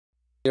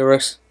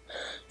Works,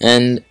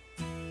 and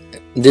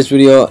this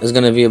video is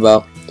going to be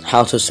about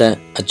how to set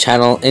a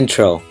channel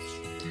intro.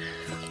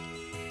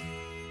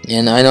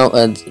 And I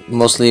know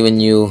mostly when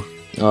you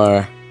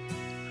are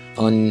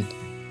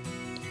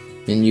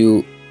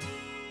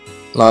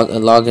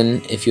log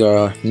in, if you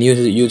are new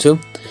to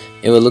YouTube,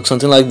 it will look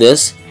something like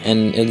this,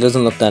 and it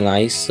doesn't look that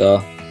nice. So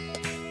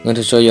I'm going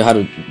to show you how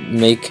to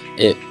make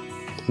it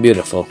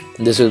beautiful.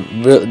 This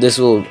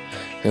will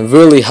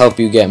really help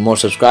you get more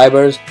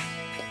subscribers,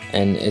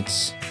 and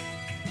it's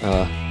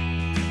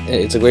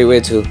a great way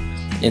to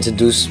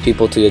introduce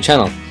people to your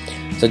channel.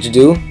 So what you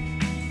do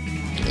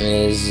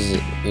is,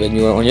 when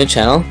you are on your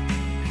channel,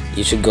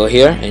 you should go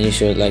here and you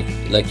should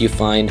like you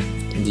find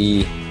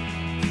the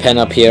pen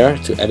up here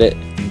to edit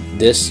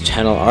this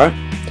channel art.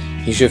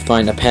 You should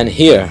find a pen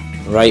here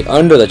right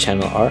under the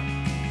channel art.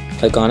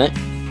 Click on it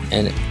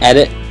and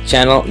edit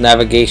channel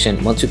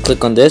navigation. Once you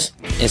click on this,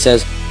 it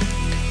says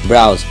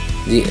browse.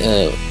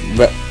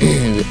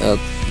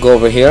 Go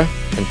over here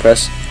and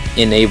press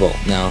enable.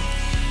 Now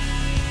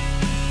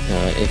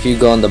if you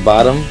go on the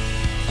bottom,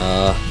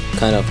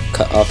 kind of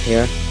cut off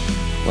here,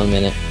 1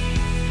 minute,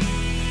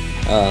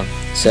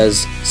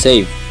 says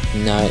save.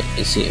 Now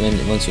you see,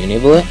 once you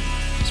enable it,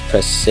 just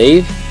press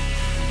save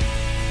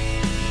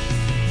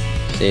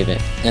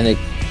it, and it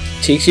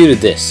takes you to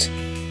this.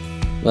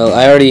 Well,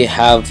 I already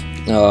have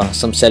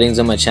some settings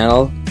on my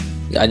channel.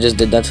 I just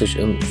did that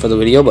for the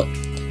video, but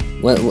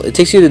it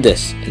takes you to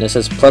this, and it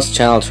says plus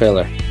channel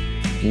trailer,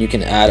 and you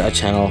can add a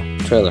channel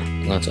trailer.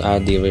 I'm going to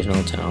add the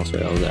original channel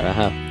trailer that I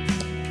have,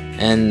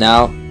 and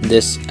now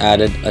this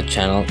added a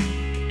channel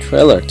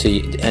trailer to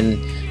you, and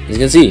as you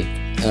can see,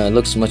 it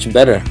looks much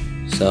better.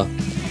 So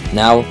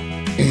now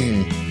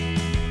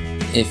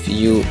if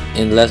you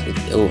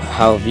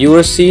how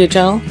viewers see your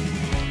channel,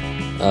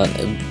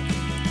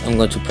 I'm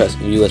going to press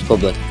view as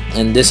public,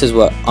 and this is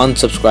what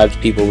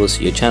unsubscribed people will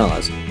see your channel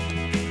as.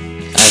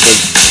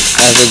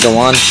 As they go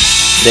on,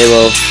 they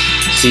will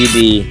see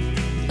the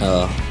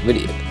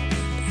video.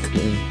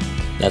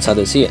 That's how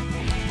they see it.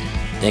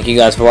 Thank you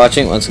guys for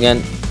watching. Once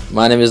again,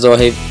 my name is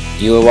Zohaib.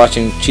 You are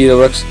watching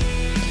CheetahWorks,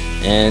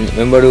 and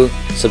remember to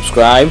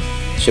subscribe.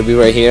 It should be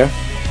right here.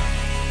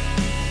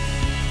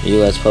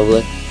 View as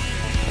public.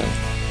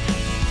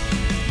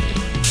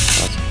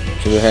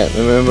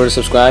 Remember to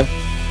subscribe.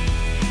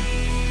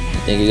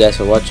 Thank you guys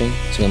for watching.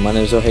 So my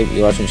name is Zohaib.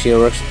 You're watching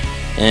CheetahWorks,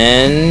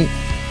 and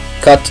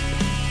cut.